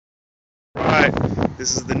Alright,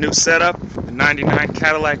 this is the new setup, the 99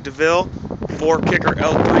 Cadillac DeVille, 4-kicker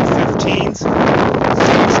L315s,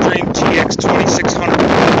 Soundstream TX2600,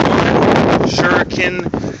 Shuriken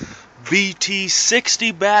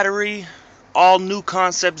BT60 battery, all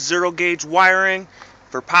knukonceptz 0-gauge wiring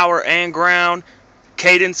for power and ground,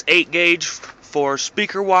 cadence 8-gauge for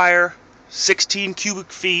speaker wire, 16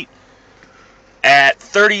 cubic feet at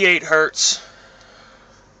 38 hertz.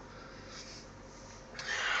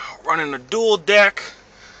 Running a dual deck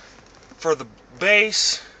for the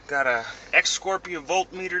bass. Got a X-Scorpion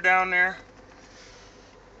voltmeter down there.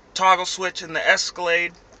 Toggle switch in the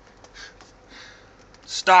Escalade.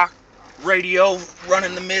 Stock radio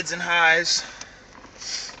running the mids and highs.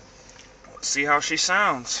 Let's see how she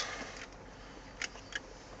sounds.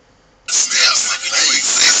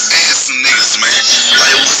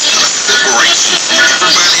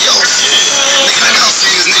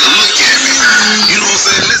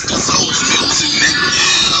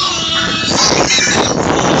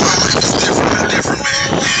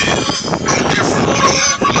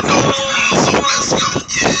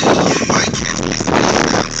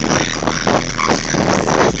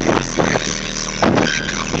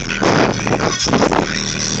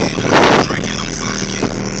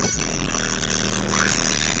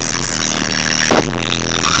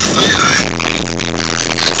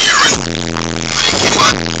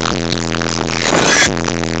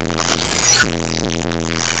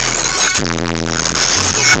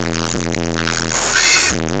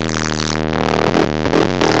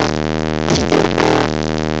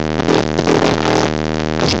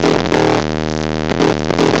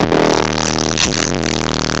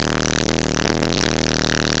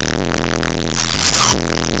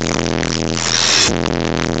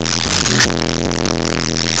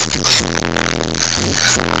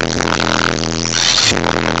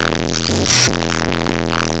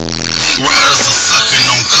 Riders are sucking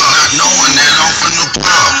on cars, knowing that I'm finna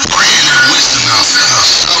pop. Praying and wishing outside,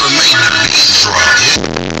 so to make the beat drop.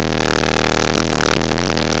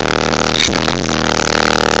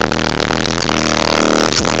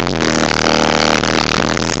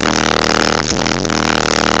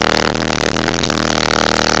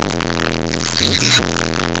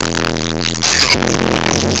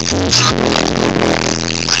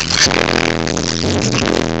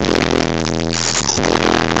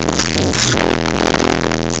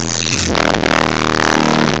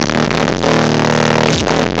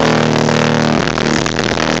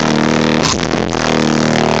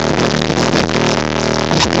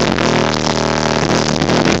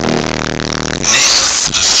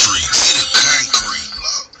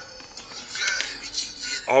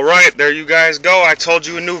 Alright, there you guys go. I told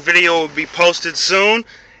you a new video would be posted soon.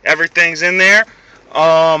 Everything's in there.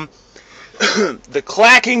 The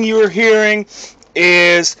clacking you're hearing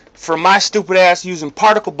is from my stupid ass using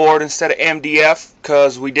particle board instead of MDF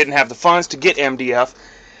because we didn't have the funds to get MDF.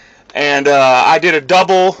 And I did a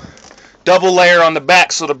double layer on the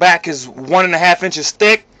back, so the back is 1.5 inches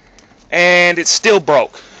thick and it still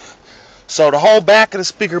broke. So the whole back of the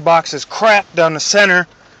speaker box is cracked down the center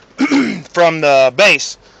from the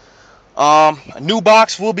base. A new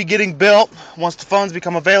box will be getting built once the funds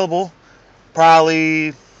become available,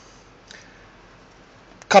 probably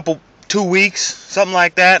 2 weeks, something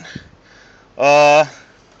like that. And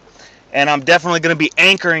I'm definitely going to be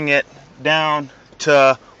anchoring it down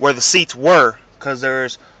to where the seats were, because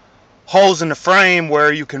there's holes in the frame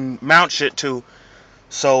where you can mount shit to.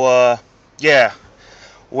 So yeah,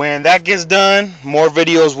 when that gets done, more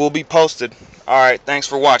videos will be posted. Alright, thanks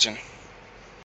for watching.